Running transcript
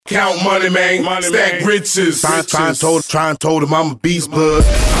Count money, man. Stack riches. Try and told him I'm a beast blood.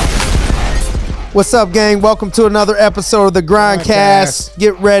 What's up, gang? Welcome to another episode of the GRINDcast.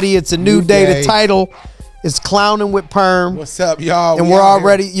 Get ready. It's a new day. The title is Clowning with Perm. What's up, y'all? And we're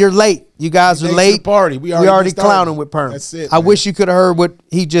already, you're late. You guys are late. To the party. We already clowning with Perm. That's it. I wish you could have heard what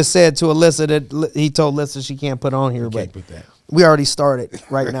he just said to Alyssa that he told Alyssa she can't put on here. Can't put that. We already started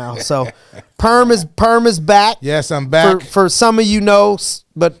right now. So Perm is back. Yes, I'm back. For some of you know,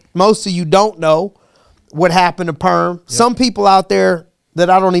 but most of you don't know what happened to Perm. Yep. Some people out there that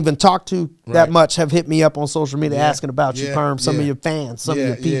I don't even talk to that much have hit me up on social media asking about you, Perm. Some of your fans, some of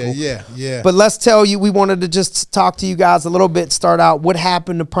your people. Yeah. But let's tell you, we wanted to just talk to you guys a little bit, start out what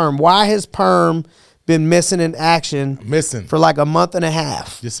happened to Perm. Why has Perm been missing in action? For like a month and a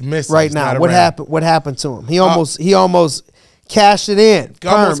half. Just missing. Right now. What happened to him? He almost cashed it in.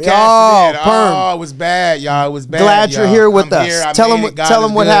 Perm. Perm. Oh, it was bad, y'all. It was bad. Glad you're here with us. Tell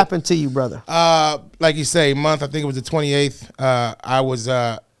him what happened to you, brother. Like you say, month, I think it was the 28th. I was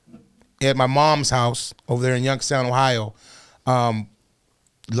at my mom's house over there in Youngstown, Ohio.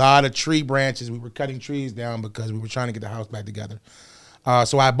 Lot of tree branches. We were cutting trees down because we were trying to get the house back together.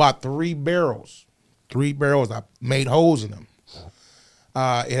 So I bought 3 barrels. 3 barrels. I made holes in them.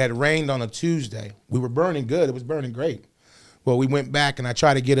 It had rained on a Tuesday. We were burning good. It was burning great. Well, we went back and I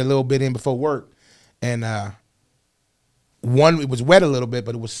tried to get a little bit in before work, and it was wet a little bit,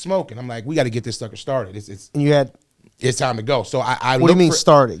 but it was smoking. I'm like, we got to get this sucker started. It's time to go. So I what do you mean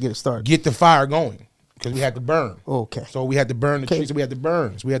started? Get it started. Get the fire going because we had to burn. Okay. So we had to burn the trees. So we had to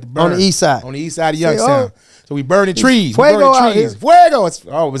burn. On the east side. On the east side of Youngstown. So we burned the trees. Fuego out here. Fuego.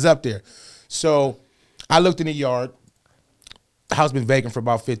 It was up there. So I looked in the yard. The house been vacant for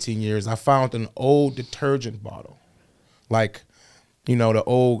about 15 years. I found an old detergent bottle. Like, you know, the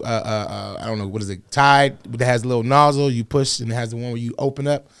old, I don't know, what is it, Tide, that has a little nozzle you push and it has the one where you open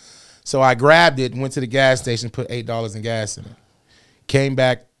up. So I grabbed it and went to the gas station, put $8 in gas in it. Came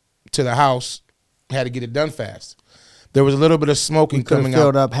back to the house, had to get it done fast. There was a little bit of smoking coming out.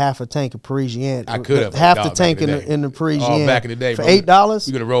 Filled up half a tank of Parisienne. I could have. Half the tank in the Parisienne. Back in the day. For $8?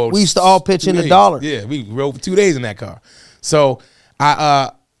 You could have rolled. We used to all pitch in $1. Yeah, we rolled for 2 days in that car. So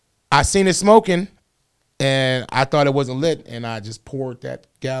I seen it smoking. And I thought it wasn't lit, and I just poured that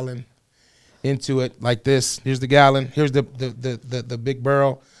gallon into it like this. Here's the gallon. Here's the big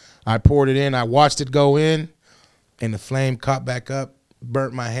barrel. I poured it in. I watched it go in, and the flame caught back up,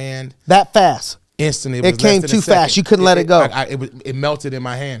 burnt my hand. That fast? Instantly. It came too fast. You couldn't let it go. It melted in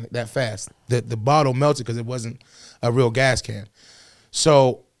my hand that fast. The bottle melted because it wasn't a real gas can.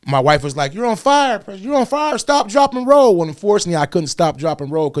 So my wife was like, "You're on fire. You're on fire. Stop, drop, and roll." Well, unfortunately, I couldn't stop, drop,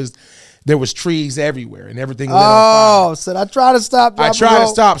 and roll because there was trees everywhere and everything lit on fire. So I tried to stop. I tried to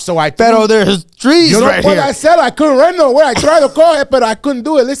stop, so I threw. There's trees right here. I said I couldn't run nowhere. I tried to call it, but I couldn't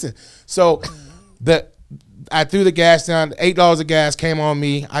do it. Listen, so I threw the gas down. $8 of gas came on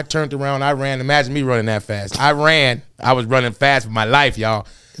me. I turned around. I ran. Imagine me running that fast. I ran. I was running fast for my life, y'all.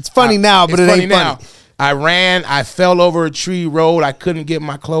 It's funny now, but it ain't funny. I ran. I fell over a tree road. I couldn't get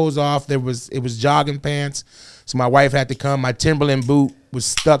my clothes off. It was jogging pants. So my wife had to come. My Timberland boot was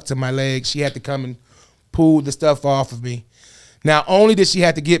stuck to my leg. She had to come and pull the stuff off of me. Not only did she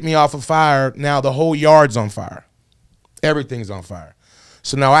have to get me off of fire, now the whole yard's on fire. Everything's on fire.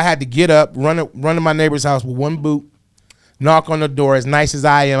 So now I had to get up, run to my neighbor's house with one boot, knock on the door. As nice as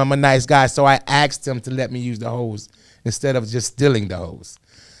I am, I'm a nice guy, so I asked him to let me use the hose instead of just stealing the hose.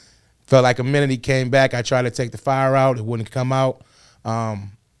 Felt like a minute he came back. I tried to take the fire out. It wouldn't come out.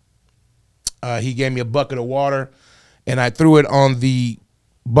 He gave me a bucket of water, and I threw it on the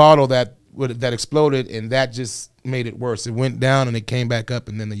bottle that exploded, and that just made it worse. It went down, and it came back up,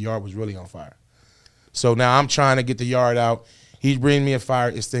 and then the yard was really on fire. So now I'm trying to get the yard out. He's bringing me a fire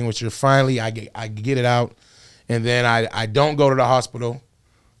extinguisher. Finally, I get it out, and then I don't go to the hospital.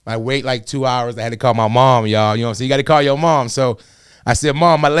 I wait like 2 hours. I had to call my mom, y'all. You know what I'm saying? You got to call your mom. So I said,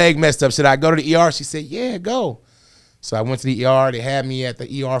 "Mom, my leg messed up. Should I go to the ER?" She said, "Yeah, go." So I went to the ER. They had me at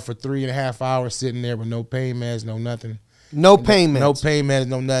the ER for 3.5 hours sitting there with no pain meds, no nothing. No pain meds? No pain meds,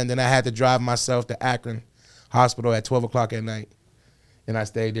 no nothing. Then I had to drive myself to Akron Hospital at 12 o'clock at night. And I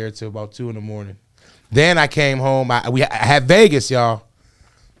stayed there till about 2 in the morning. Then I came home. I had Vegas, y'all.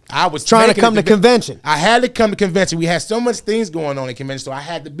 I was trying to come to convention. I had to come to convention. We had so much things going on in convention, so I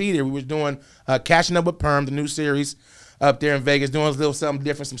had to be there. We was doing Catching Up with Perm, the new series up there in Vegas, doing a little something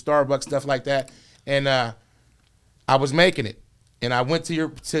different, some Starbucks stuff like that. And I was making it, and I went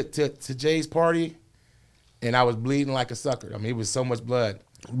to Jay's party, and I was bleeding like a sucker. I mean, it was so much blood.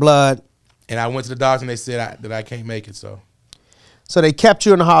 And I went to the doctor, and they said that I can't make it. So So they kept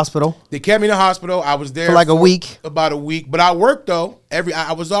you in the hospital. They kept me in the hospital. I was there for like a week. About a week. But I worked though.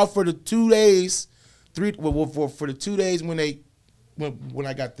 I was off for the 2 days. For the 2 days when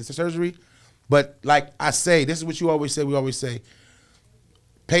I got the surgery. But like I say, this is what you always say. We always say,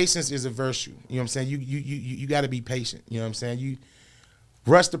 patience is a virtue. You know what I'm saying? You got to be patient. You know what I'm saying? You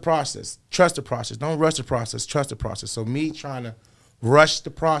rush the process. Trust the process. Don't rush the process. Trust the process. So me trying to rush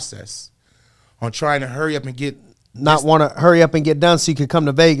the process on trying to hurry up and get want to hurry up and get done so you could come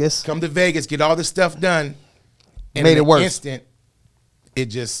to Vegas. Come to Vegas, get all this stuff done. And made it worse. Instant, it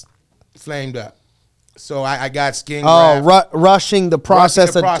just flamed up. So I got skin graft. Rushing the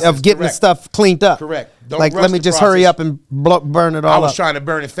process, of getting correct. the stuff cleaned up. Correct. Don't like, let me just hurry up and burn it all up. I was trying to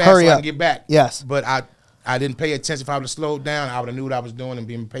burn it fast hurry so I up. can get back. Yes. But I didn't pay attention. If I would have slowed down, I would have knew what I was doing and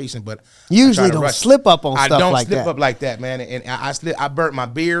being patient. But usually don't slip up on stuff like that. I don't slip up like that, man. And I burnt my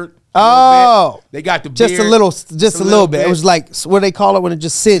beard. They got the beard. Just a little bit. It was like, what do they call it when it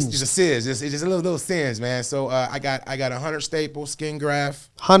just singed? It's just a sizz. It's just a little sins, man. So I got 100 staples, skin graft.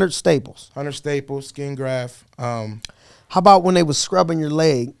 100 staples. 100 staples, skin graft. How about when they was scrubbing your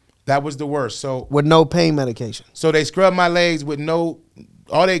leg? That was the worst. So with no pain medication. So they scrubbed my legs with all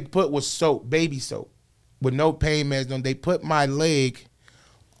they put was soap, baby soap, with no pain meds. They put my leg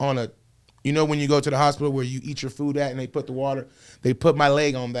on when you go to the hospital where you eat your food at and they put the water, they put my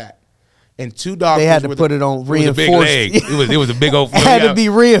leg on that. And 2 doctors. They had to put it on reinforced. It was a big leg. It was a big old. It had to be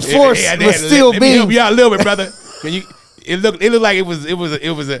reinforced, but still be. Let me help you out a little bit, brother. It looked like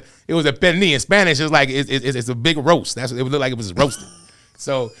it was a penne in Spanish. It was like it's a big roast. That's what it would look like. It was roasted.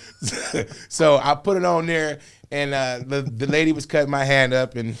 So I put it on there, and the lady was cutting my hand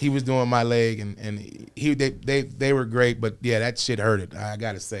up, and he was doing my leg, and they were great, but yeah, that shit hurted. I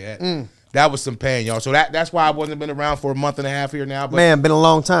gotta say that. That was some pain, y'all. So that's why I wasn't been around for a month and a half here now. But man, been a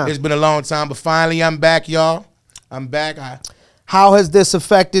long time. It's been a long time, but finally I'm back, y'all. I'm back. How has this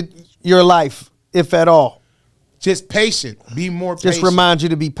affected your life, if at all? Just patient. Be more patient. Just remind you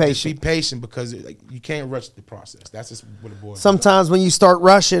to be patient. Just be patient because you can't rush the process. That's just what it boils down. Sometimes when you start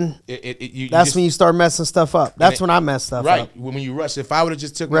rushing, that's when you start messing stuff up. That's when I mess stuff up. Right. When you rush. If I would have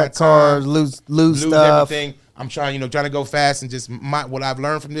just took wreck my time, cars, lose stuff. Everything. I'm trying to go fast and just what I've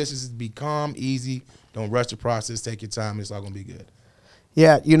learned from this is to be calm, easy. Don't rush the process. Take your time. It's all gonna be good.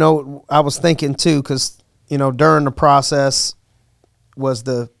 Yeah, I was thinking too, because during the process was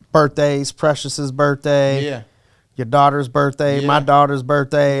the birthdays, Precious's birthday, your daughter's birthday, my daughter's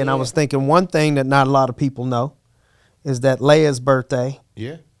birthday, and I was thinking one thing that not a lot of people know is that Leia's birthday,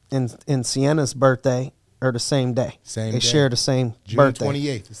 and Sienna's birthday are the same day. They share the same birthday. June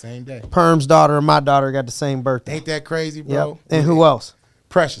 28th, the same day. Perm's daughter and my daughter got the same birthday. Ain't that crazy, bro? Yep. And who else?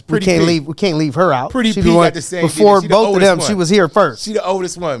 Precious. We can't leave her out. Pretty P got the same. Before both of them, she was here first. She the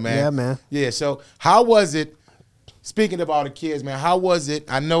oldest one, man. Yeah, man. Yeah. So how was it? Speaking of all the kids, man, how was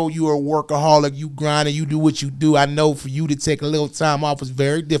it? I know you are a workaholic. You grind and you do what you do. I know for you to take a little time off was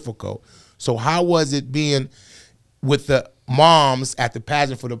very difficult. So how was it being with the moms at the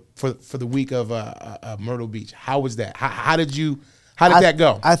pageant for the week of Myrtle Beach? How was that? How did that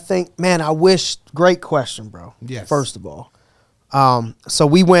go? I think, man, I wish. Great question, bro. Yes. First of all, so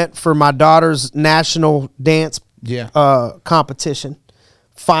we went for my daughter's national dance competition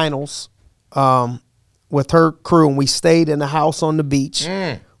finals with her crew, and we stayed in the house on the beach.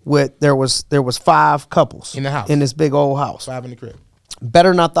 There was 5 couples in the house, in this big old house. 5 in the crib.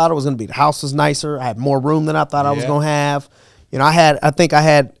 Better than I thought it was going to be. The house was nicer. I had more room than I thought I was going to have. I think I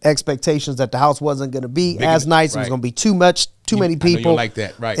had expectations that the house wasn't going to be as nice. Right. It was going to be too many people. You don't like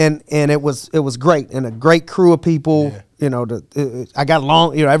that, right? And it was great, and a great crew of people. Yeah. I got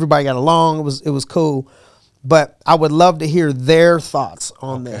along. Everybody got along. It was cool. But I would love to hear their thoughts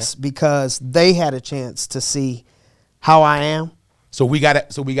on this because they had a chance to see how I am. So we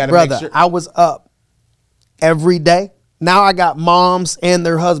got to brother, make sure. I was up every day. Now I got moms and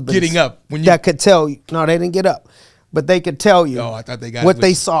their husbands getting up that could tell you. No, they didn't get up, but they could tell you I thought they got what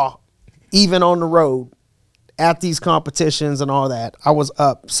they saw, even on the road, at these competitions and all that. I was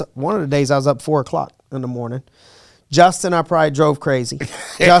up. So one of the days I was up 4:00 in the morning. Justin, I probably drove crazy.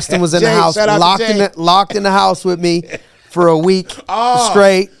 Justin was in the house, locked in the house with me for a week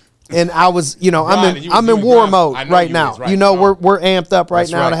straight. And I was, I'm in war mode right now. Right. We're amped up right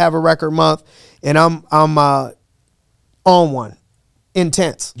now to have a record month, and I'm on one,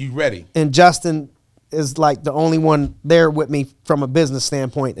 intense. You ready? And Justin is like the only one there with me from a business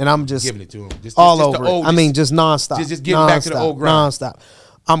standpoint, and I'm just giving it to him, all over it. I mean, just nonstop. Just getting back to the old grind. Nonstop.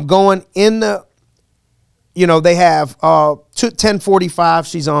 I'm going in the. They have 10:45.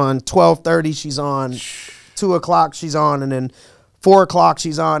 She's on 12:30. She's on 2:00. She's on, and then 4:00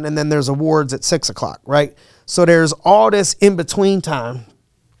 she's on, and then there's awards at 6:00. Right. So there's all this in between time,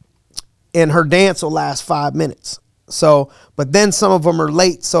 and her dance will last 5 minutes. So, but then some of them are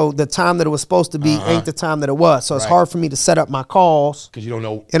late, so the time that it was supposed to be ain't the time that it was. So it's hard for me to set up my calls because you don't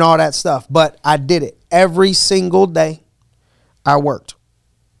know and all that stuff. But I did it every single day. I worked,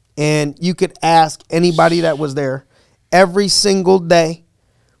 and you could ask anybody that was there. Every single day,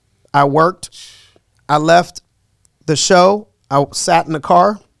 I worked. I left the show. I sat in the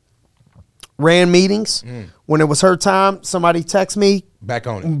car, ran meetings. When it was her time, somebody text me. Back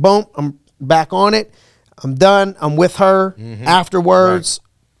on it. Boom, I'm back on it. I'm done. I'm with her afterwards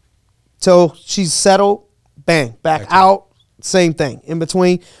till she's settled. Bang, back out. Same thing. In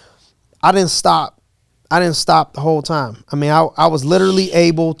between, I didn't stop. I didn't stop the whole time. I mean, I was literally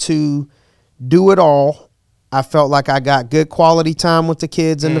able to do it all. I felt like I got good quality time with the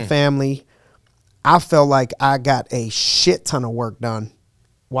kids and the family. I felt like I got a shit ton of work done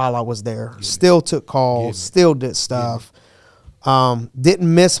while I was there. Still took calls, still did stuff.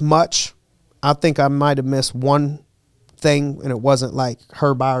 Didn't miss much. I think I might have missed one thing, and it wasn't like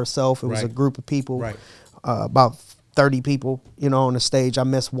her by herself. It was a group of people, about 30 people, on the stage. I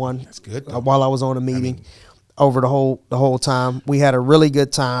missed one. That's good. While I was on a meeting over the whole time. We had a really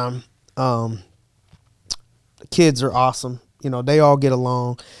good time. The kids are awesome. They all get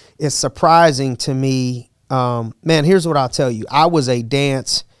along. It's surprising to me. Man, here's what I'll tell you. I was a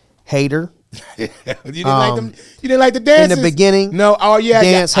dance hater. You didn't like them. You didn't like the dances in the beginning. No,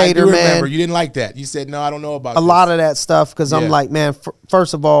 dance hater, I do man. remember. You didn't like that. You said no. I don't know about a lot of that stuff because I'm like, man.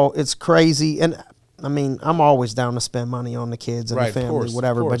 First of all, it's crazy, and I mean, I'm always down to spend money on the kids and the family,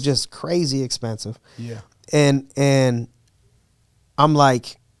 whatever. But just crazy expensive. Yeah. And I'm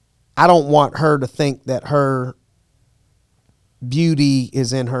like, I don't want her to think that her beauty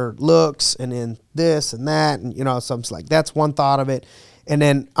is in her looks and in this and that, and so I'm just like, that's one thought of it. And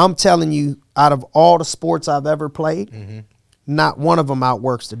then I'm telling you, out of all the sports I've ever played, not one of them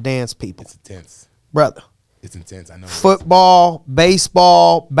outworks the dance people. It's intense, brother. It's intense. I know. Football,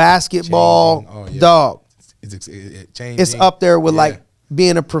 baseball, basketball, dog. It's up there with like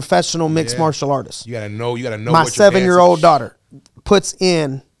being a professional mixed martial artist. You gotta know. My 7-year-old daughter puts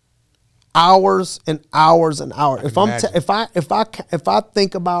in hours and hours and hours. If I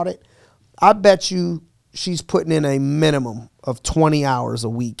think about it, I bet you she's putting in a minimum of 20 hours a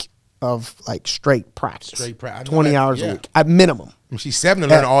week of like straight practice. 20 hours a week at minimum. She's 7 to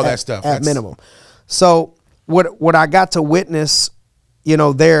learn all that stuff at minimum. So what I got to witness,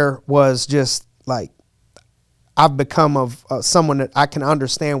 there was just like, I've become of someone that I can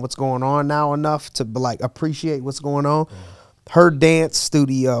understand what's going on now enough to like appreciate what's going on. Her dance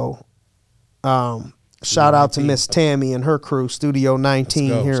studio, shout out to Miss Tammy and her crew, Studio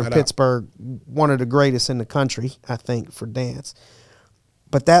 19 here in Pittsburgh, one of the greatest in the country, I think, for dance.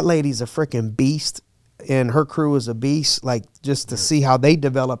 But that lady's a freaking beast, and her crew is a beast. Like, just to see how they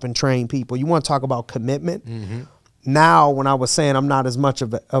develop and train people. You want to talk about commitment? Now, when I was saying I'm not as much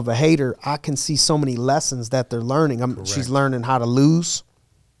of a hater, I can see so many lessons that they're learning. She's learning how to lose,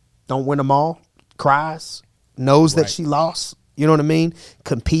 don't win them all, cries, knows that she lost. You know what I mean?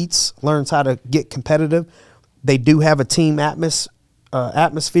 Competes, learns how to get competitive. They do have a team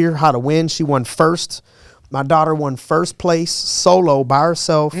atmosphere, how to win. She won first. My daughter won first place solo by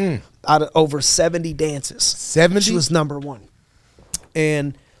herself out of over 70 dances. 70? She was number one.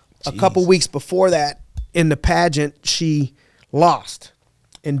 And a couple weeks before that, in the pageant, she lost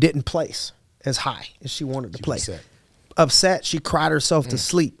and didn't place as high as she wanted to place. Upset. She cried herself to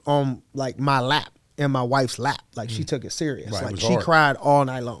sleep on like my lap. In my wife's lap. Like, she took it serious. Like, she cried all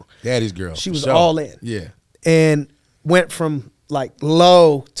night long. Daddy's girl. She was all in. Yeah. And went from like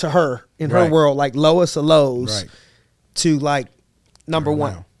low to her in her world, like lowest of lows to like number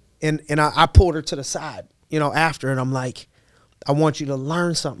one. And I pulled her to the side, after, and I'm like, I want you to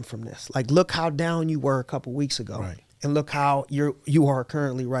learn something from this. Like, look how down you were a couple weeks ago. And look how you are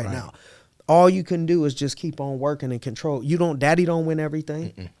currently right now. All you can do is just keep on working and control. Daddy don't win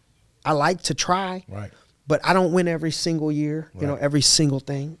everything. I like to try, but I don't win every single year, every single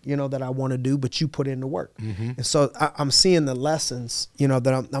thing, that I want to do, but you put in the work. And so I'm seeing the lessons,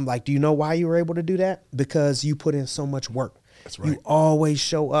 that I'm like, do you know why you were able to do that? Because you put in so much work. That's right. You always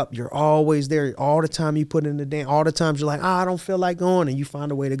show up. You're always there. All the time you put in the dance. All the times you're like, I don't feel like going, and you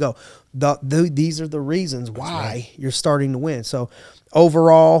find a way to go. These are the reasons why you're starting to win. So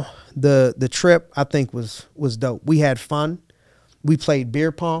overall, the trip, I think, was dope. We had fun. We played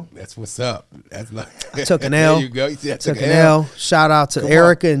beer pong. That's what's up. That's like I took an L. There you go. You see, I took an L. Shout out to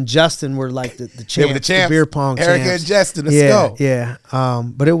Erica and Justin were like the champs. They were the champs. The beer pong Erica champs. and Justin, let's go. Yeah.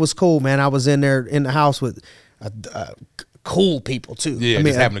 But it was cool, man. I was in there in the house with cool people too. Yeah,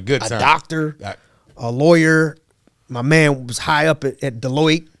 just having a good time. A doctor, a lawyer. My man was high up at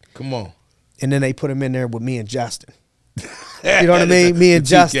Deloitte. Come on. And then they put him in there with me and Justin. You know what I mean? Me and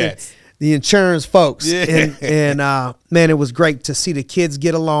Justin, the insurance folks. Yeah. And man, it was great to see the kids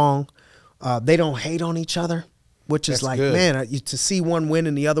get along. They don't hate on each other, which is like, good. Man, to see one win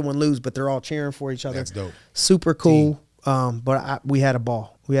and the other one lose, but they're all cheering for each other. That's dope. Super cool. But we had a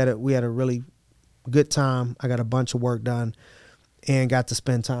ball. We had a really good time. I got a bunch of work done. And got to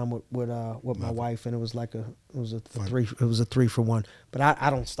spend time with my wife, and it was like it was a 3-for-1. But I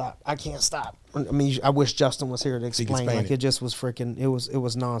don't stop. I can't stop. I mean, I wish Justin was here to explain. Like it just was freaking. It was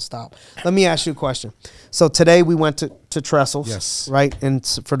nonstop. Let me ask you a question. So today we went to Trestles, yes, right? And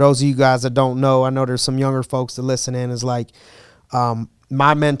for those of you guys that don't know, I know there's some younger folks that listen in. Is like,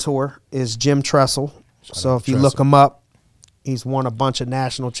 my mentor is Jim Tressel. So if you look him up, he's won a bunch of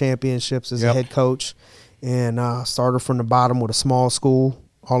national championships as a head coach. And started from the bottom with a small school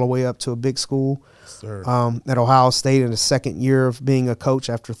all the way up to a big school at Ohio State in his second year of being a coach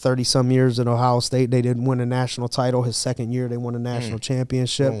after 30-some years at Ohio State. They didn't win a national title. His second year, they won a national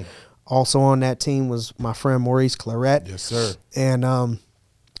championship. Also on that team was my friend Maurice Claret. Yes, sir. And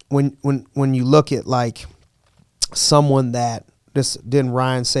when you look at, like, someone that – didn't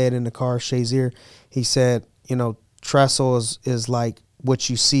Ryan say it in the car, Shazier? He said, you know, Tressel is like –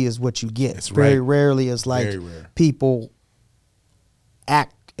 what you see is what you get. It's very rarely is like people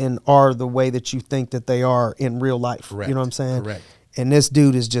act and are the way that you think that they are in real life. Correct. You know what I'm saying? Correct. And this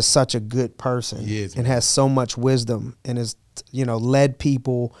dude is just such a good person. He is, and man. has so much wisdom and has, you know, led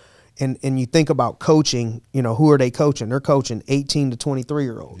people. And you think about coaching, you know, who are they coaching? They're coaching 18 to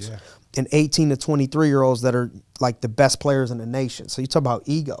 23-year-olds. Yeah. And 18 to 23-year-olds that are like the best players in the nation. So you talk about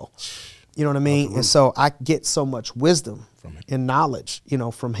ego. You know what I mean? And so I get so much wisdom and knowledge, you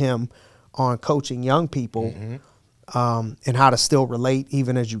know, from him on coaching young people and how to still relate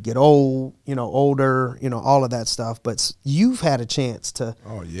even as you get older, you know, all of that stuff. But you've had a chance to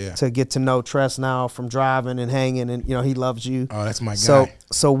get to know Tress now from driving and hanging, and, you know, he loves you. Oh, that's my guy.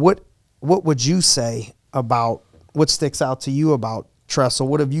 So what would you say about what sticks out to you about Tress, or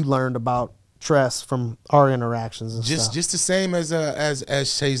what have you learned about Tress from our interactions and stuff? Just the same as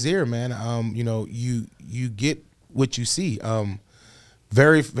Shazier, man. You know, you get what you see.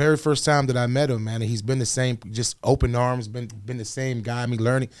 Very first time that I met him, man, he's been the same, just open arms, been the same guy. I mean,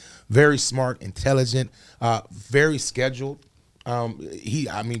 learning, very smart, intelligent, very scheduled. When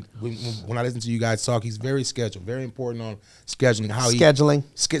I listen to you guys talk, he's very scheduled, very important on scheduling.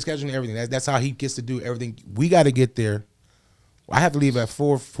 Scheduling everything. That's how he gets to do everything. We got to get there. I have to leave at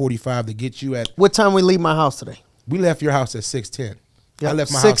 4:45 to get you at. What time we leave my house today? We left your house at 6:10. Yep. I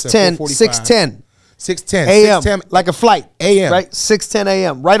left my house at 4:45. 6:10 a.m. 6:10 like a flight. A.m. Right, 6:10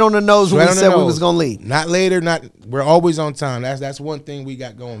 a.m. Right on the nose when we said we was gonna leave. Not later. We're always on time. That's one thing we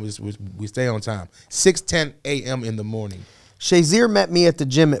got going. We stay on time. 6:10 a.m. in the morning. Shazier met me at the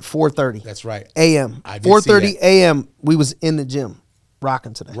gym at 4:30. That's right. A.m. 4:30 a.m. We was in the gym.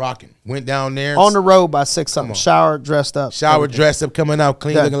 Rocking today. Went down there. On the road by 6-something. Showered, dressed up. Dressed up, coming out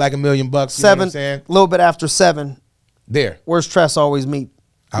clean, looking like $1 million. You 7, know what I'm saying? A little bit after 7. There. Where's Tress always meet?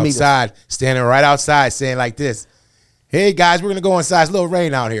 Outside, standing right outside, saying like this, "Hey guys, we're gonna go inside. It's a little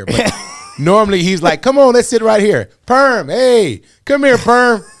rain out here." But normally he's like, "Come on, let's sit right here." Perm, hey, come here,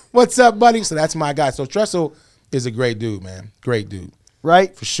 Perm. What's up, buddy? So that's my guy. So Tressel is a great dude, man. Great dude.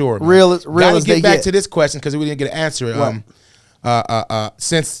 Right? For sure, man. Real as they get. Gotta get back to this question because we didn't get an answer.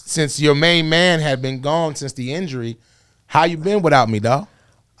 Since your main man had been gone since the injury, how you been without me, dog?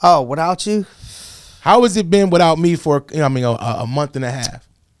 Oh, without you? How has it been without me for a month and a half?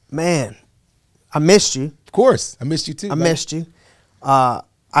 Man, I missed you. Of course, I missed you too. I missed you. I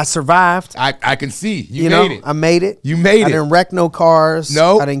survived. I can see you made it. I made it. You made it. I didn't wreck no cars.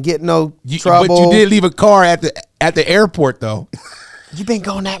 No, I didn't get no trouble. But you did leave a car at the airport though. You been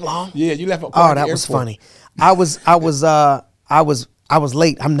gone that long? Yeah, you left a car. Oh, that was funny. I was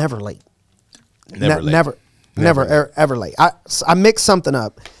late. I'm never late. Never late. I mixed something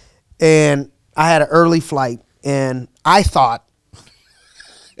up, and I had an early flight, and I thought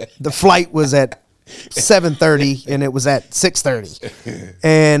the flight was at 7:30, and it was at 6:30,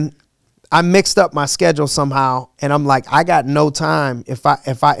 and I mixed up my schedule somehow, and I'm like, I got no time if I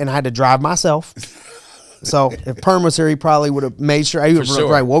and I had to drive myself. So if Perm was here, he probably would have made sure. He would have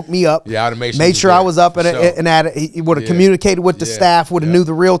probably woke me up. Yeah, I would have made sure I was up and he would have communicated with the staff, would have knew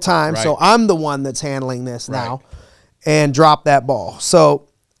the real time. Right. So I'm the one that's handling this now, and dropped that ball. So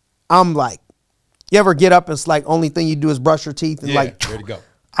I'm like, you ever get up and it's like only thing you do is brush your teeth and there to go.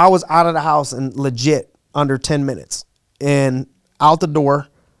 I was out of the house in legit under 10 minutes and out the door,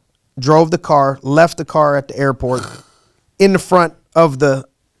 drove the car, left the car at the airport in the front of the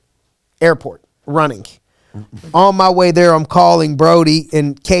airport. running. On my way there, I'm calling Brody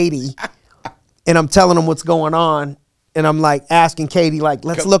and Katie, and I'm telling them what's going on. And I'm like asking Katie, like,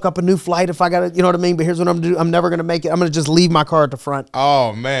 let's look up a new flight if I got to, you know what I mean? But here's what I'm going to do. I'm never going to make it. I'm going to just leave my car at the front.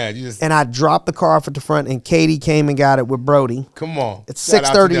 Oh, man. And I dropped the car off at the front, and Katie came and got it with Brody. Come on. It's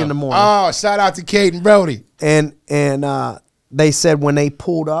 6:30 in the morning. Oh, shout out to Kate and Brody. And they said when they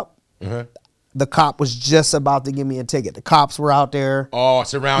pulled up, the cop was just about to give me a ticket. The cops were out there. Oh,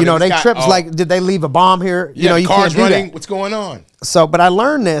 surrounding. You know, they tripped like, did they leave a bomb here? Yeah, you know, you cars can't do running. that. What's going on? So, but I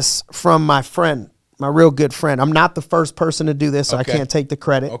learned this from my friend. My real good friend. I'm not the first person to do this, so I can't take the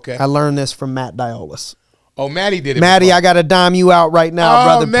credit. Okay. I learned this from Matt Diolis. Oh, Matty did it. Matty, before. I got to dime you out right now,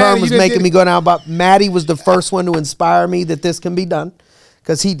 brother. Matty, Perm was making me go down, but Matty was the first one to inspire me that this can be done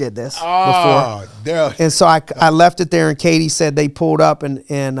because he did this before. And so I left it there, and Katie said they pulled up,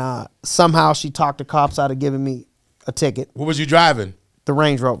 and somehow she talked the cops out of giving me a ticket. What was you driving? The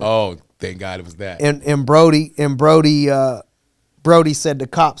Range Rover. Oh, thank God it was that. And Brody said the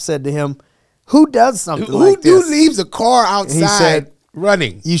cop said to him, who does something like this? Who leaves a car outside He said,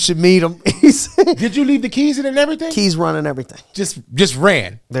 running? You should meet him. He said, did you leave the keys in and everything? Keys running everything. Just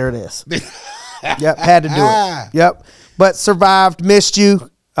ran. There it is. Yep, had to do it. Yep. But survived, missed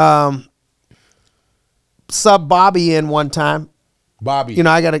you. Sub Bobby in one time. Bobby. You know,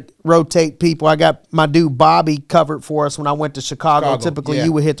 I got to rotate people. I got my dude Bobby covered for us when I went to Chicago. Typically,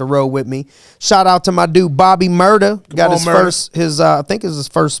 you would hit the road with me. Shout out to my dude Bobby Murda. Got his first, I think it was his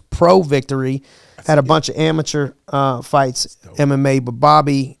first pro victory. Had a bunch of amateur fights, MMA. But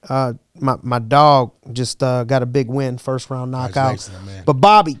Bobby, my dog, just got a big win, first round knockout. But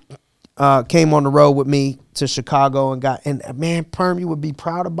Bobby came on the road with me to Chicago and man, Perm, you would be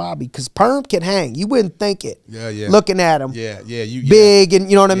proud of Bobby because Perm can hang. You wouldn't think it. Yeah. Looking at him. Yeah. Big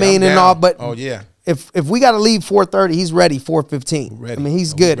and you know what I mean and all. But oh yeah. If we got to leave 4:30, he's ready 4:15. I mean,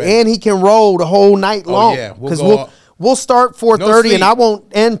 he's good, ready. and he can roll the whole night long. Yeah, because we'll start 4:30 and I won't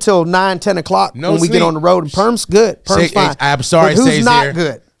end till 9, 10 o'clock when we get on the road. And Perm's good. Perm's fine. I'm sorry, but who's not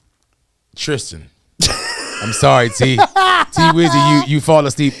good? Tristan. I'm sorry, T. T Wizzy, you fall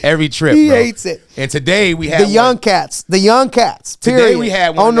asleep every trip. He bro. hates it. And today we had the young cats. Period. Today we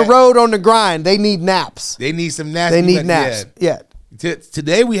had one on the road on the grind. They need naps. They need some naps. They need naps. Yeah.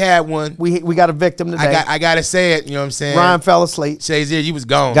 Today we had one. We got a victim today. I gotta say it. You know what I'm saying? Ryan fell asleep. Shazier, you was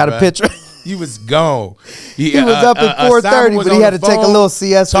gone. Got a picture. You was gone. He was up at 4:30, but he had to take a little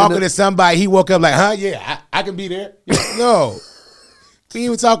siesta. Talking to somebody, he woke up like, huh? Yeah, I can be there. No, he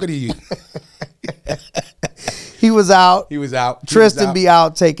was talking to you. He was out. Tristan be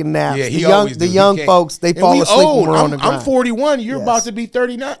out taking naps. Yeah, the young folks, they fall asleep when we're on the ground. I'm 41. You're about to be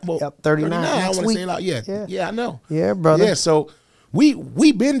 39. Well, yep, 39. I want to say it out. Yeah, I know. Yeah, brother. Yeah, so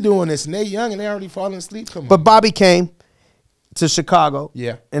we been doing this, and they young, and they already falling asleep. But Bobby came to Chicago.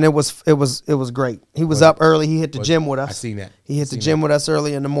 Yeah. And it was great. He was up early. He hit the gym with us. I seen that. He hit the gym with us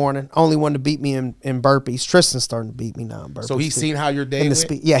early in the morning. Only one to beat me in burpees. Tristan's starting to beat me now in burpees. So he's seen how your day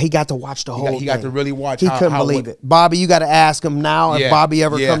went? Yeah, he got to watch the whole thing. He got to really watch. He couldn't believe it. Bobby, you got to ask him now. If Bobby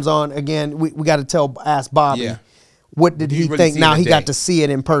ever comes on again, we got to ask Bobby. Yeah. What did he think? Now he got to see it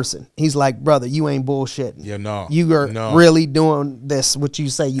in person. He's like, brother, you ain't bullshitting. Yeah, no. You are really doing this, what you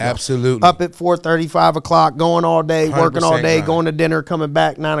say you absolutely. Up at 4:30, 5 o'clock, going all day, working all day, going to dinner, coming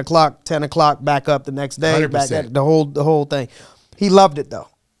back 9 o'clock, 10 o'clock, back up the next day, 100%. back at the whole thing. He loved it though.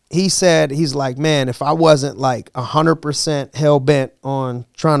 He said, he's like, man, if I wasn't like 100% hell bent on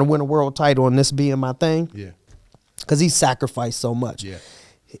trying to win a world title and this being my thing, because he sacrificed so much. Yeah.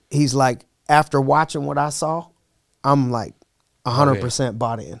 He's like, after watching what I saw, I'm like 100%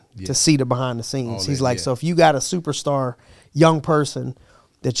 bought in to see the behind the scenes. He's like, so if you got a superstar young person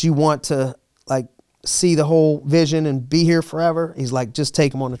that you want to like see the whole vision and be here forever, he's like, just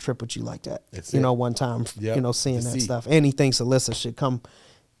take him on a trip with you like that. One time, seeing that stuff. And he thinks Alyssa should come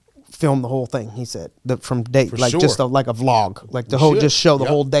film the whole thing. He said from day, just like a vlog, like just show the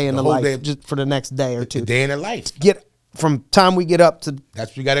whole day in the life, just for the next day or two. The day in the life. Get from time we get up to that's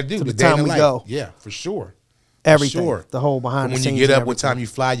what you got to do. The time we go. Yeah, for sure. Everything, the whole behind the scenes. When you get up, what time you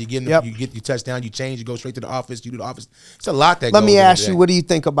fly, you get you get your touchdown, you change, you go straight to the office, you do the office. It's a lot that goes. Let me ask you, what do you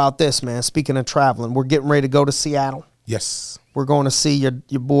think about this, man? Speaking of traveling, we're getting ready to go to Seattle. Yes. We're going to see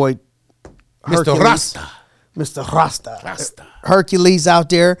your boy Mr. Rasta. Mr. Rasta. Hercules out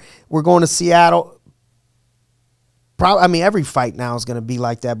there. We're going to Seattle. Probably, I mean, every fight now is going to be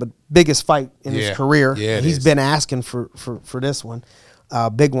like that, but biggest fight in his career. Yeah, he's been asking for this one.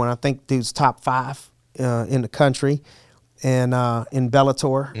 Big one. I think dude's top 5. In the country and in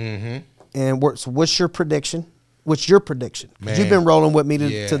Bellator. Mm-hmm. And what's your prediction? What's your prediction? Because you've been rolling with me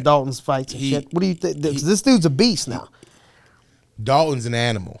to Dalton's fights and shit. What do you think? This dude's a beast now. Dalton's an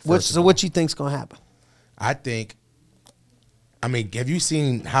animal. So what you think's gonna happen? I mean, have you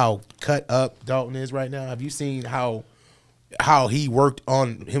seen how cut up Dalton is right now? Have you seen how he worked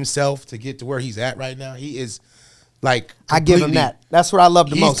on himself to get to where he's at right now? He is like I give him that. That's what I love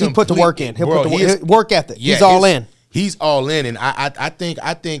the most. He put the work in. He'll put the work ethic. Yeah, he's all in. He's all in, and I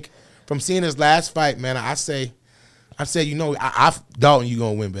think from seeing his last fight, man, I say, you know, Dalton, you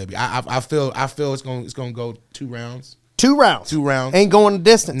gonna win, baby. I feel it's gonna go 2 rounds. 2 rounds. 2 rounds. Ain't going the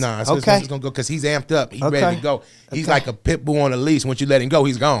distance. Nah, it's gonna go because he's amped up. He's ready to go. He's like a pit bull on a leash. Once you let him go,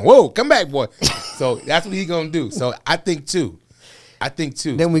 he's gone. Whoa, come back, boy. So that's what he's gonna do. So I think two.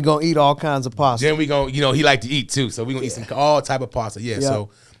 Then we gonna eat all kinds of pasta. Then we gonna, you know, he like to eat too. So we gonna eat some all type of pasta. Yeah. So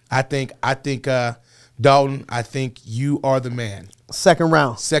I think Dalton, I think you are the man. Second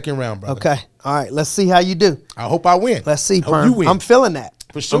round, brother. Okay. All right. Let's see how you do. I hope I win. Let's see, Perm. You win. I'm feeling that.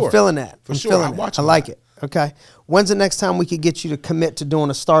 For sure. I'm feeling that. For sure. I like it. Okay. When's the next time we could get you to commit to doing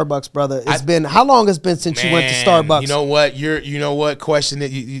a Starbucks, brother? How long has it been since you went to Starbucks? You know what? Question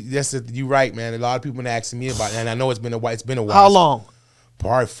it. You right, man. A lot of people been asking me about it, and I know it's been a while. How long?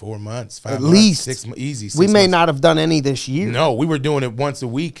 Probably 4 months, 5 At months, least 6 months, easy. We may not have done any this year. No, we were doing it once a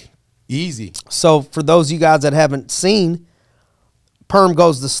week, easy. So for those of you guys that haven't seen, Perm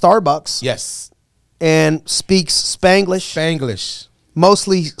goes to Starbucks. Yes. And speaks Spanglish.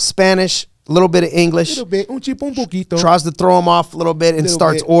 Mostly Spanish, a little bit of English. A little bit, un poquito. Tries to throw him off a little bit and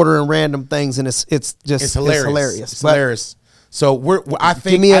starts ordering random things, and it's hilarious. It's hilarious. So I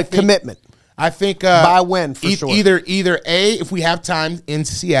think give me a commitment. I think by when for sure. Either A, if we have time in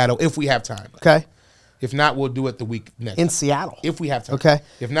Seattle, if we have time. Okay. If not, we'll do it the week next. In Seattle. If we have time. Okay.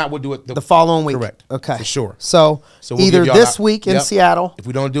 If not, we'll do it the following week. Correct. Okay. For sure. So we'll either this week in Seattle. If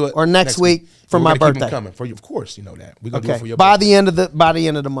we don't do it, or next week for my birthday. Keep them coming for you. Of course, you know that. We're gonna do it for your by birthday. the end of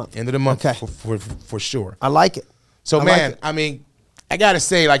the month. End of the month. Okay. For sure. I like it. So man, I mean, I gotta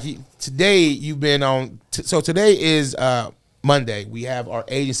say, like today you've been on. So today is Monday. We have our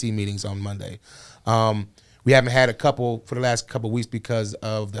agency meetings on Monday. We haven't had a couple for the last couple of weeks because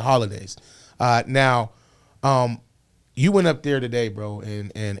of the holidays. Now, you went up there today, bro,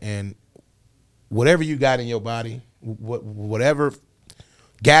 and whatever you got in your body, whatever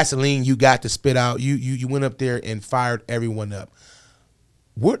gasoline you got to spit out, you went up there and fired everyone up.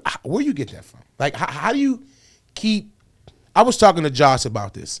 Where you get that from? Like, how do you keep? I was talking to Josh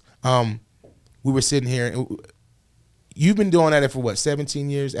about this. We were sitting here. You've been doing that for what, 17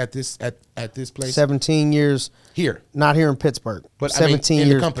 years at this place? 17 years here, not here in Pittsburgh, but 17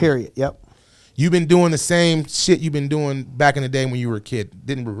 years. Period. Yep. You've been doing the same shit you've been doing back in the day when you were a kid.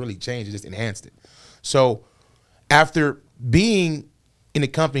 Didn't really change it, just enhanced it. So after being in the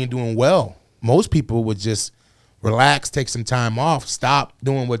company and doing well, most people would just relax, take some time off, stop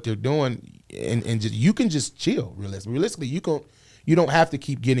doing what they're doing, and just, you can just chill. Realistically, you don't have to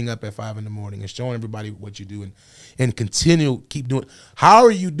keep getting up at 5 a.m. and showing everybody what you do and keep doing. How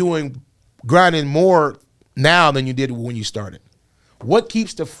are you doing, grinding more now than you did when you started? What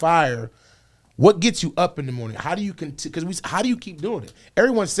keeps the fire? What gets you up in the morning? How do you how do you keep doing it?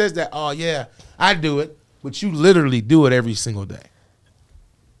 Everyone says that, oh yeah, I do it, but you literally do it every single day.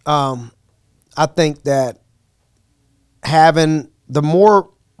 I think that having the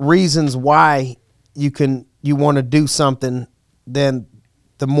more reasons why you want to do something, then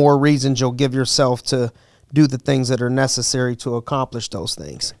the more reasons you'll give yourself to do the things that are necessary to accomplish those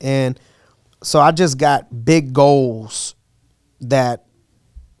things. And so I just got big goals that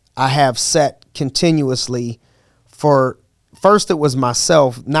I have set continuously for, first it was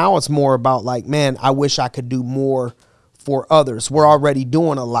myself. Now it's more about like, man, I wish I could do more for others. We're already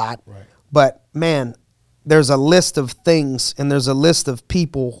doing a lot, right. But man, there's a list of things and there's a list of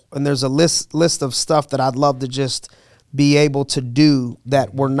people and there's a list of stuff that I'd love to just be able to do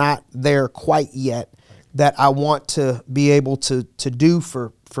that we're not there quite yet, that I want to be able to do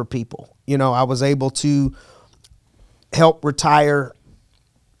for people. You know, I was able to help retire,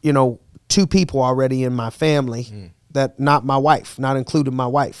 2 people already in my family, that not my wife, not including my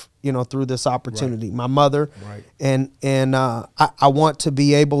wife, through this opportunity, right. My mother, right. and I want to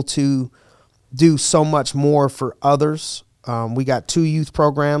be able to do so much more for others. We got 2 youth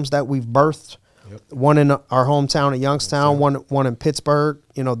programs that we've birthed. Yep. One in our hometown of Youngstown, one in Pittsburgh.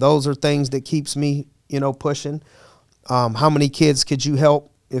 Those are things that keeps me, pushing. How many kids could you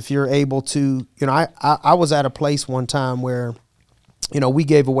help if you're able to? I was at a place one time where, we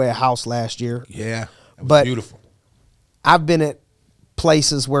gave away a house last year. Yeah, it was beautiful. I've been at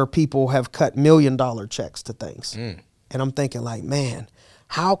places where people have cut $1 million checks to things. And I'm thinking like, man,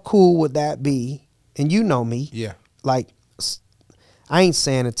 how cool would that be? And you know me. Yeah. Like, I ain't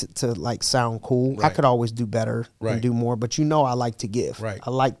saying it to like sound cool. Right. I could always do better Right. and do more, but I like to give. Right. I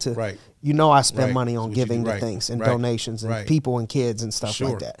like to, Right. I spend Right. money That's on what you giving do. to Right. things and Right. donations and Right. people and kids and stuff Sure.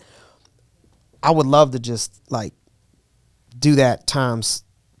 like that. I would love to just like do that times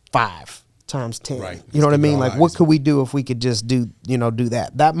 5, times 10. Right. You know what I Let's keep it mean? all Like, eyes. what could we do if we could just do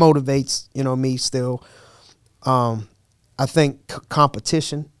that? That motivates, me still. I think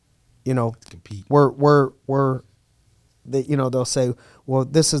competition, Compete. we're they'll say, well,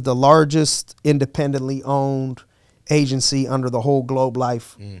 this is the largest independently owned agency under the whole Globe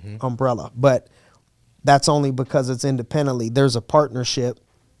Life umbrella. But that's only because it's independently. There's a partnership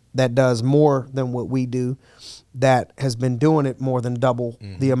that does more than what we do, that has been doing it more than double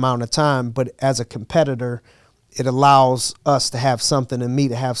the amount of time. But as a competitor, it allows us to have something, and me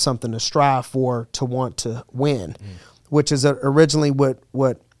to have something to strive for, to want to win, which is originally what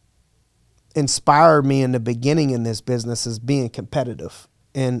inspired me in the beginning in this business, is being competitive.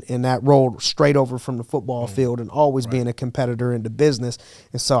 And that rolled straight over from the football field, and always being a competitor in the business.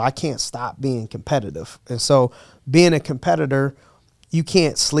 And so I can't stop being competitive. And so being a competitor, you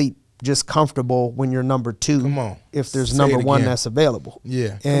can't sleep just comfortable when you're number 2. Come on. If there's Say number it 1 again. that's available.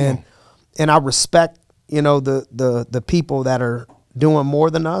 Yeah. And I respect, the people that are doing more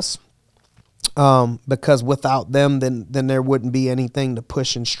than us. Because without them, then there wouldn't be anything to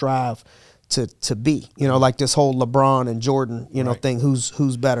push and strive to be, like this whole LeBron and Jordan, Right. thing,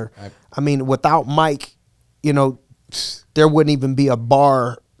 who's better. I mean, without Mike, there wouldn't even be a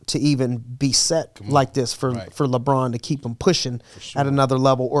bar to even be set like this for LeBron to keep him pushing at another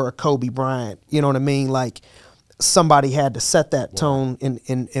level, or a Kobe Bryant. You know what I mean? Like, somebody had to set that tone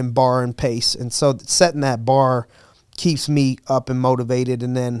in bar and pace. And so setting that bar keeps me up and motivated.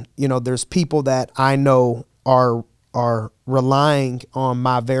 And then, there's people that I know are relying on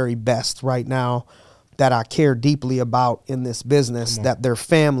my very best right now, that I care deeply about in this business, that their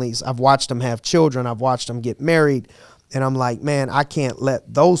families, I've watched them have children, I've watched them get married, and I'm like, man, I can't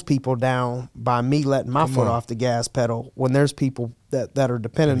let those people down by me letting my foot off the gas pedal, when there's people that are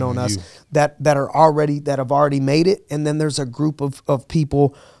dependent on us, that have already made it. And then there's a group of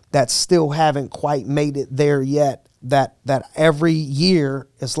people that still haven't quite made it there yet, that every year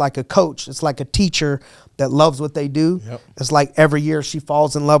it's like a coach, it's like a teacher that loves what they do. Yep. It's like every year she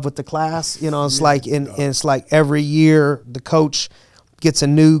falls in love with the class. It's like and it's like every year the coach gets a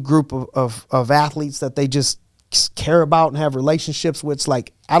new group of athletes that they just care about and have relationships with. It's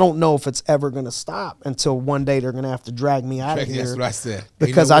like, I don't know if it's ever going to stop until one day they're going to have to drag me out of here. That's what I said.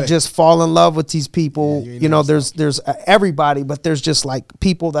 Because I just fall in love with these people. There's everybody, but there's just like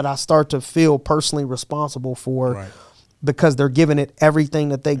people that I start to feel personally responsible for. Right. Because they're giving it everything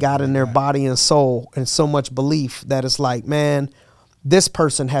that they got in their body and soul, and so much belief that it's like, man, this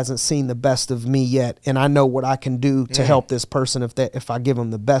person hasn't seen the best of me yet, and I know what I can do to help this person if I give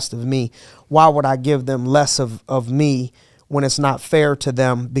them the best of me. Why would I give them less of me when it's not fair to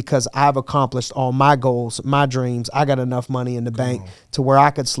them, because I've accomplished all my goals, my dreams. I got enough money in the bank to where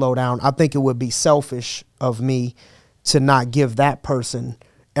I could slow down. I think it would be selfish of me to not give that person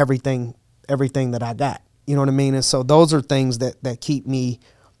everything that I got. You know what I mean? And so those are things that keep me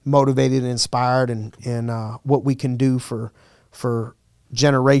motivated and inspired, and what we can do for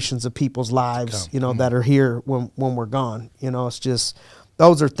generations of people's lives, that are here when we're gone. It's just,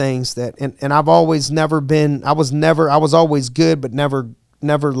 those are things that, and I've always never been, I was always good, but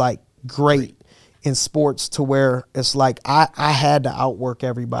never like great in sports, to where it's like I had to outwork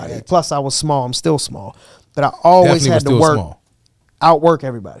everybody. Plus I was small. I'm still small, but I always had to outwork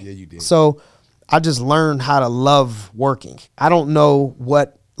everybody. Yeah, you did. So I just learned how to love working. I don't know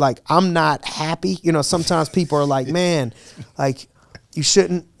what, like, I'm not happy. Sometimes people are like, man, like, you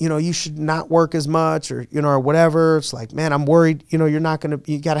shouldn't, you should not work as much, or, or whatever. It's like, man, I'm worried, you got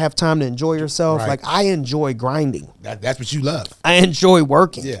to have time to enjoy yourself. Right. Like, I enjoy grinding. That's what you love. I enjoy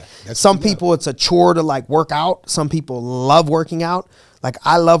working. Yeah. That's Some what you love. people, it's a chore to like work out. Some people love working out. Like,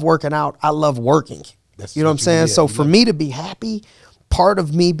 I love working out. I love working. That's You know what I'm what you saying? did. So You for love me to be happy, part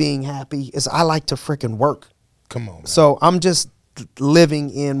of me being happy is I like to freaking work. Come on, man. So I'm just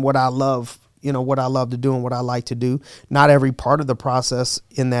living in what I love, what I love to do and what I like to do. Not every part of the process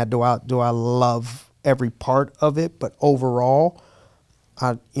in that do I love every part of it, but overall,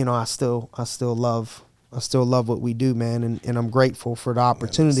 I still love what we do, man, and I'm grateful for the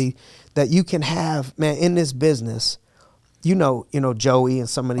opportunity that you can have, man, in this business. Joey and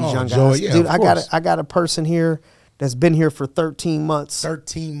some of these young guys. Joey, yeah, Dude, of I course. got a person here that's been here for 13 months.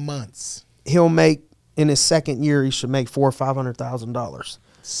 13 months. He'll make, in his second year, he should make $400,000 or $500,000.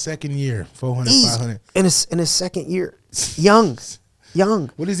 Second year, 400, Easy. 500. In his second year, young.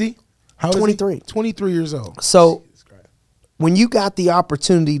 What is he? How 23. Is he? 23 years old. So when you got the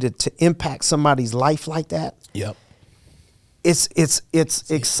opportunity to impact somebody's life like that, Yep. it's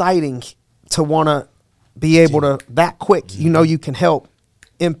exciting to want to be able to that quick. You know, you can help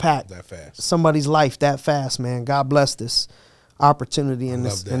impact That fast. somebody's life that fast, man. God bless this opportunity in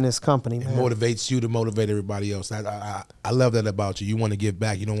this company, man. It motivates you to motivate everybody else. I love that about you. You want to give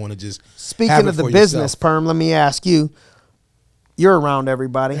back. You don't want to just Speaking of the business, Perm, let me ask you. You're around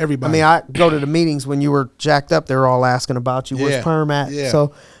everybody. Everybody. I mean, I go to the meetings when you were jacked up. They're all asking about you. Where's Perm at? Yeah.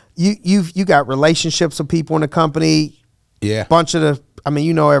 So you got relationships with people in the company. Yeah. Bunch of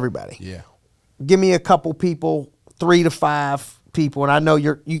you know everybody. Yeah. Give me a couple people, 3 to 5 people, and I know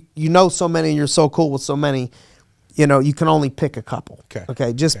you know so many, and you're so cool with so many. You know, you can only pick a couple.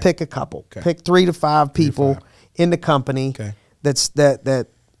 Okay. Just pick a couple. Okay. Pick 3 to 5 people in the company that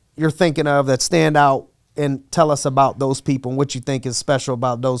you're thinking of that stand out, and tell us about those people and what you think is special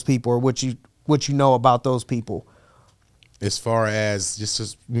about those people, or what you know about those people. As far as just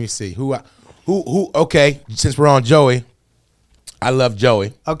let me see who. Okay, since we're on Joey, I love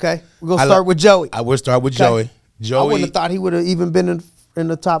Joey. Okay, we're gonna start with Joey. I will start with Joey. Joey. I wouldn't have thought he would have even been in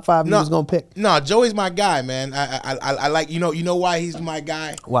the top 5 he was gonna pick. No, Joey's my guy, man. I like you know why he's my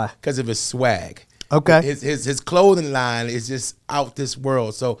guy? Why? Because of his swag. Okay. His clothing line is just out this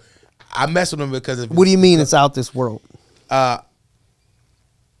world. So I mess with him because of. What do you mean it's out this world?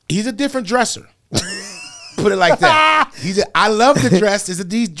 He's a different dresser. Put it like that. I love the dress.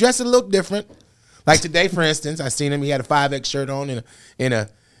 These dresses look different. Like today, for instance, I seen him. He had a 5X shirt on in a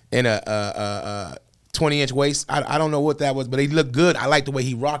 20-inch waist. I don't know what that was, but he looked good. I like the way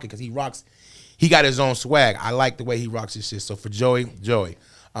he rocked it because he got his own swag. I like the way he rocks his shit. So for Joey.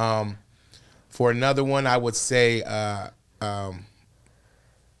 For another one, I would say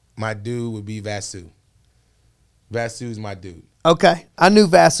my dude would be Vasu. Vasu's my dude. Okay, I knew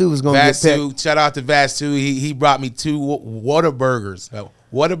Vasu was going to get picked. Shout out to Vasu. He brought me 2 Whataburgers.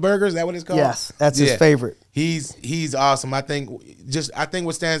 Whataburgers, is that what it's called? Yes, that's his favorite. He's awesome. I think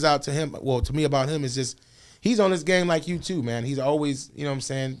what stands out to him, to me about him is just he's on this game like you too, man. He's always, you know what I'm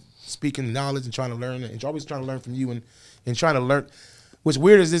saying, speaking knowledge and trying to learn, and always trying to learn from you and trying to learn. What's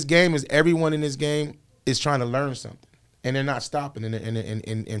weird is this game is everyone in this game is trying to learn something, and they're not stopping.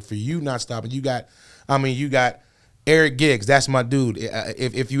 And for you not stopping, you got Eric Giggs. That's my dude.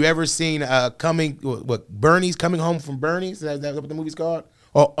 If you ever seen Bernie's Coming Home from Bernie's, is that what the movie's called?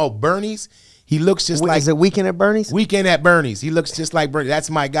 Oh, Bernie's. He looks just like. Is it Weekend at Bernie's? Weekend at Bernie's. He looks just like Bernie. That's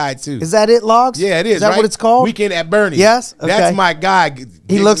my guy too. Is that it, Logs? Yeah, it is. Is that what it's called? Weekend at Bernie's. Yes. Okay. That's my guy.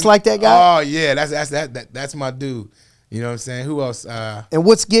 He looks like that guy. Oh yeah, that's my dude. You know what I'm saying? Who else? And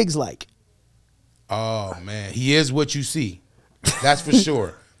what's Giggs like? Oh man, he is what you see. That's for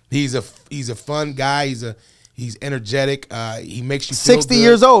sure. He's a fun guy. He's energetic. He makes you feel 60 good.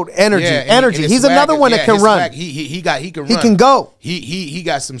 years old. Energy. And He's another one that can run. Swag, he can run. He can go. He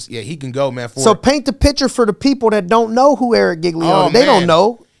got some. Yeah, he can go, man. So paint the picture for the people that don't know who Eric Gigliotti is. They don't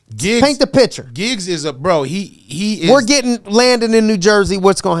know. Giggs, paint the picture. Giggs is a bro. He is. We're getting landing in New Jersey.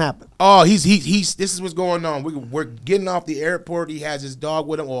 What's gonna happen? Oh, he's. This is what's going on. We're getting off the airport. He has his dog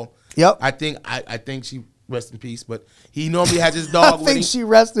with him. Well, yep. I think she rest in peace. But he normally has his dog with him. I think she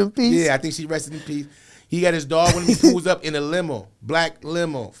rest in peace. Yeah, I think she rested in peace. He got his dog when he pulls up in a limo, black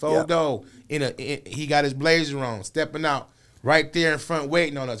limo, photo. Yep. He got his blazer on, stepping out right there in front,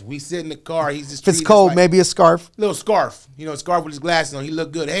 waiting on us. We sit in the car. He's just. If it's cold, maybe a scarf. Little scarf, scarf with his glasses on. He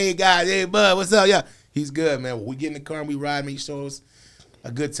look good. Hey guys, hey bud, what's up? Yeah, he's good, man. We get in the car and we ride. He shows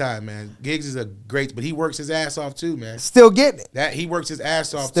a good time, man. Giggs is a great, but he works his ass off too, man. Still getting it. He works his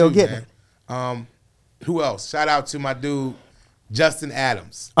ass off Still too, getting man. It. Who else? Shout out to my dude. Justin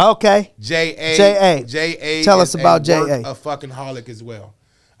Adams. Okay. J.A. Tell us about J.A. A fucking holic as well.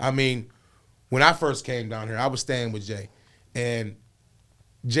 I mean, when I first came down here, I was staying with Jay. And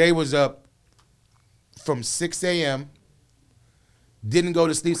Jay was up from 6 a.m., didn't go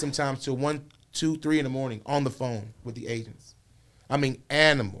to sleep sometimes till 1, 2, 3 in the morning on the phone with the agents. I mean,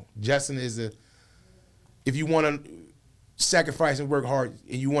 animal. Justin is if you want to sacrifice and work hard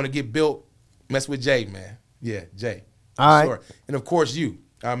and you want to get built, mess with Jay, man. Yeah, Jay. All right. Sure. And of course you.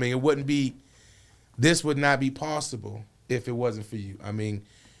 I mean, this would not be possible if it wasn't for you. I mean,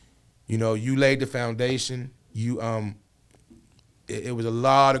 you laid the foundation. It was a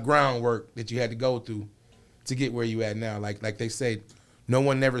lot of groundwork that you had to go through to get where you at now. Like they say, no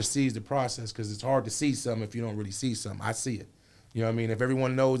one never sees the process because it's hard to see something if you don't really see something. I see it. You know what I mean? If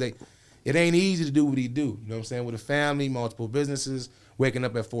everyone knows that it ain't easy to do what he do. You know what I'm saying? With a family, multiple businesses, waking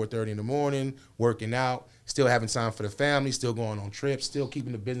up at 4:30 in the morning, working out, still having time for the family, still going on trips, still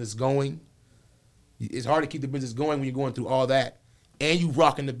keeping the business going. It's hard to keep the business going when you're going through all that and you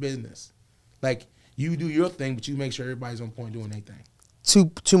rocking the business. Like, You do your thing, but you make sure everybody's on point doing their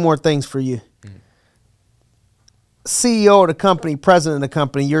thing. Two more things for you. CEO of the company, president of the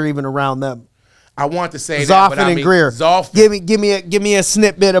company, you're even around them. I want to say Zoffin that, but and Greer. Zoffin. Give me a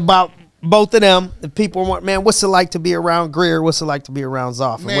snippet about both of them. If people want, man, what's it like to be around Greer? What's it like to be around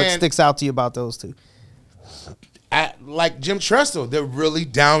Zoffin? What sticks out to you about those two? Like Jim Trestle, they're really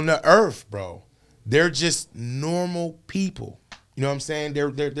down to earth, bro. They're just normal people. You know what I'm saying?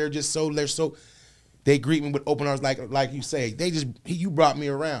 They're just so they greet me with open arms, like you say. You brought me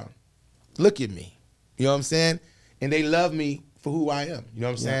around. Look at me. You know what I'm saying? And they love me for who I am. You know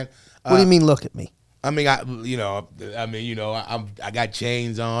what I'm saying? What do you mean? Look at me. I got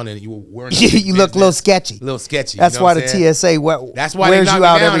chains on, and you were wearing. You look a little sketchy. A little sketchy. That's why the TSA wears you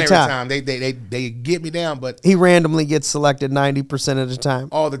out every time. They get me down, but he randomly gets selected 90% of the time.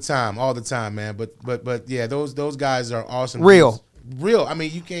 All the time, man. But yeah, those guys are awesome. Real. I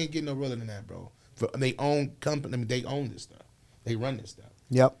mean, you can't get no realer than that, bro. They own company. I mean, they own this stuff. They run this stuff.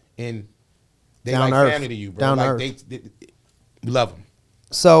 Yep. And they down like earth. family to you, bro. Down like earth. They love them.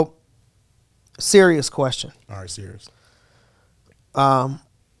 So, serious question. All right, serious.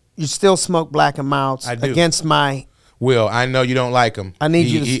 You still smoke Black and Milds against my. Will, I know you don't like him. I need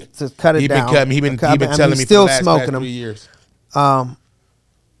you to cut it down. He been telling me still for the smoking past them. 3 years.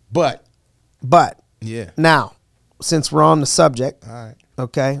 But yeah. Now, since we're on the subject, all right.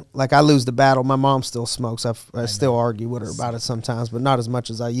 Okay, like I lose the battle. My mom still smokes. I still argue with her about it sometimes, but not as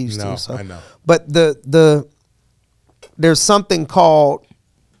much as I used to. So. I know. But there's something called,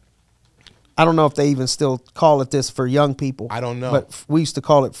 I don't know if they even still call it this for young people. I don't know. But we used to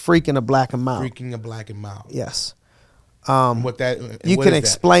call it freaking a Black and Mild. Freaking a Black and Mild. Yes. What you can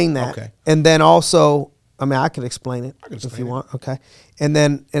explain that. Okay. And then also, I mean, I could explain it if you want. Okay. And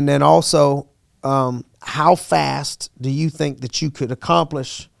then also, how fast do you think that you could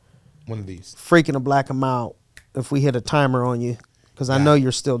accomplish one of these freaking a Black and Mild if we hit a timer on you? Because I know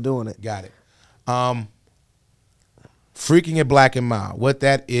you're still doing it. Got it. Freaking a Black and Mild. What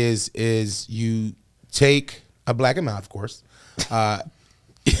that is you take a Black and Mild, of course.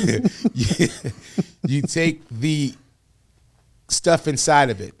 You take the stuff inside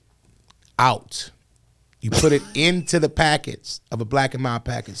of it out. You put it into the package of a Black and Mild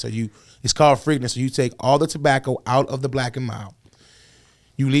package. So it's called freaking. So you take all the tobacco out of the Black and Mild.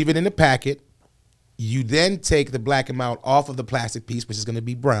 You leave it in the packet. You then take the Black and Mild off of the plastic piece, which is going to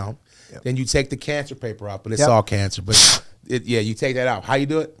be brown. Yep. Then you take the cancer paper out, but it's all cancer. But you take that out. How you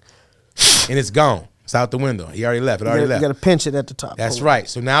do it? And it's gone. It's out the window. He already left. You got to pinch it at the top. That's right.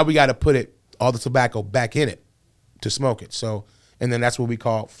 So now we got to put all the tobacco back in it to smoke it. So, and then that's what we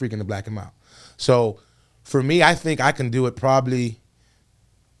call freaking the Black and Mild. So for me, I think I can do it probably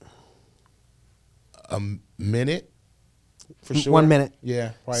a minute. For sure. 1 minute.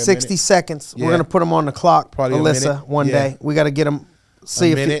 Yeah. 60 seconds. Yeah. We're going to put them on the clock, probably Alyssa, one day. We got to get them,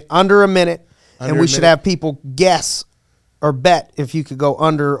 see if under a minute. And we should have people guess or bet if you could go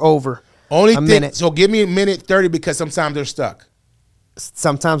under or over minute. So give me a minute 30 because sometimes they're stuck.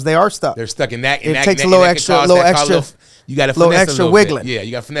 Sometimes they are stuck. They're stuck in that. It takes a little extra. You got to little extra wiggling. Yeah,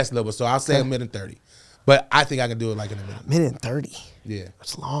 you got to finesse a little bit. So I'll say a minute 30. But I think I can do it like in a minute. Minute 30. Yeah.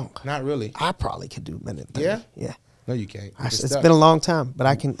 That's long. Not really. I probably could do minute 30. Yeah? Yeah. No, you can't. It's been a long time, but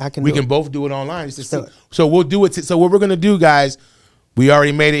I can. We can both do it online. So we'll do it. So what we're gonna do, guys? We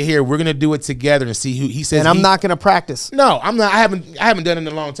already made it here. We're gonna do it together and see who he says. And I'm not gonna practice. No, I'm not. I haven't done it in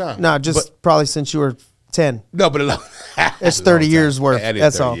a long time. No, probably since you were 10. No, but it's 30 years worth.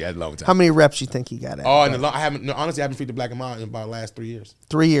 That's 30, all. Yeah, a long time. How many reps you think you got at? Oh, I haven't. No, honestly, I haven't freaked the Black and Mild in about the last 3 years.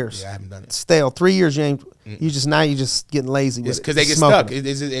 3 years. Yeah, I haven't done it. Stale. 3 years. You just getting lazy. It's because they get stuck. It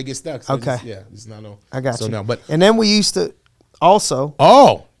gets stuck. So okay. It's not no. I got you. No, but and then we used to also.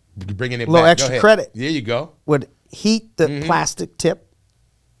 Oh, bringing it a little back. extra credit. There you go. Would heat the plastic tip.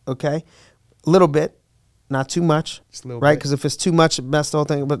 Okay, a little bit, not too much. Just a little right? bit. Because if it's too much, it messed the whole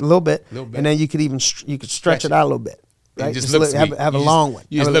thing. But a little bit. And then you could even stretch it out a little bit. Right? Just look have a long one.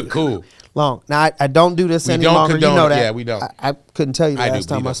 You just look cool. Long. Now I don't do this any longer. You know that. Yeah, we don't. I couldn't tell you the last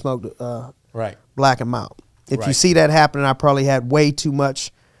time I smoked right. Black and Mild. If you see that happening, I probably had way too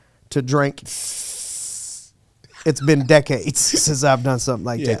much to drink. It's been decades since I've done something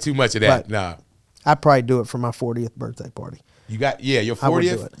like that. Yeah, too much of that. But nah. I'd probably do it for my 40th birthday party. You got your 40th? I would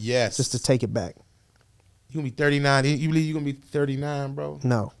do it. Yes. Just to take it back. You're going to be 39. You believe you're going to be 39, bro?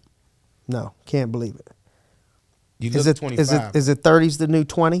 No. Can't believe it. You look 25. Is it 30's the new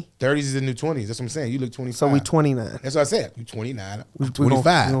 20? 30's is the new 20s. That's what I'm saying. You look 25. So we 29. That's what I said. You 29. We 25.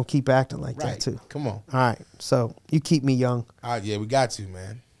 We're going to keep acting like that too. Come on. All right. So you keep me young. Yeah, we got to,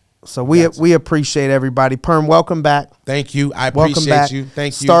 man. So we appreciate everybody. Perm, welcome back. Thank you. I Welcome appreciate back. you.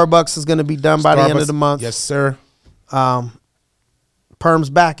 Thank you. Starbucks is going to be done by the end of the month. Yes, sir. Perm's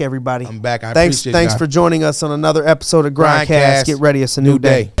back, everybody. I'm back. I Thanks appreciate for joining us on another episode of GRINDcast. Get ready, it's a new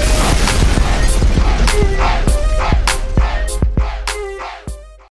day.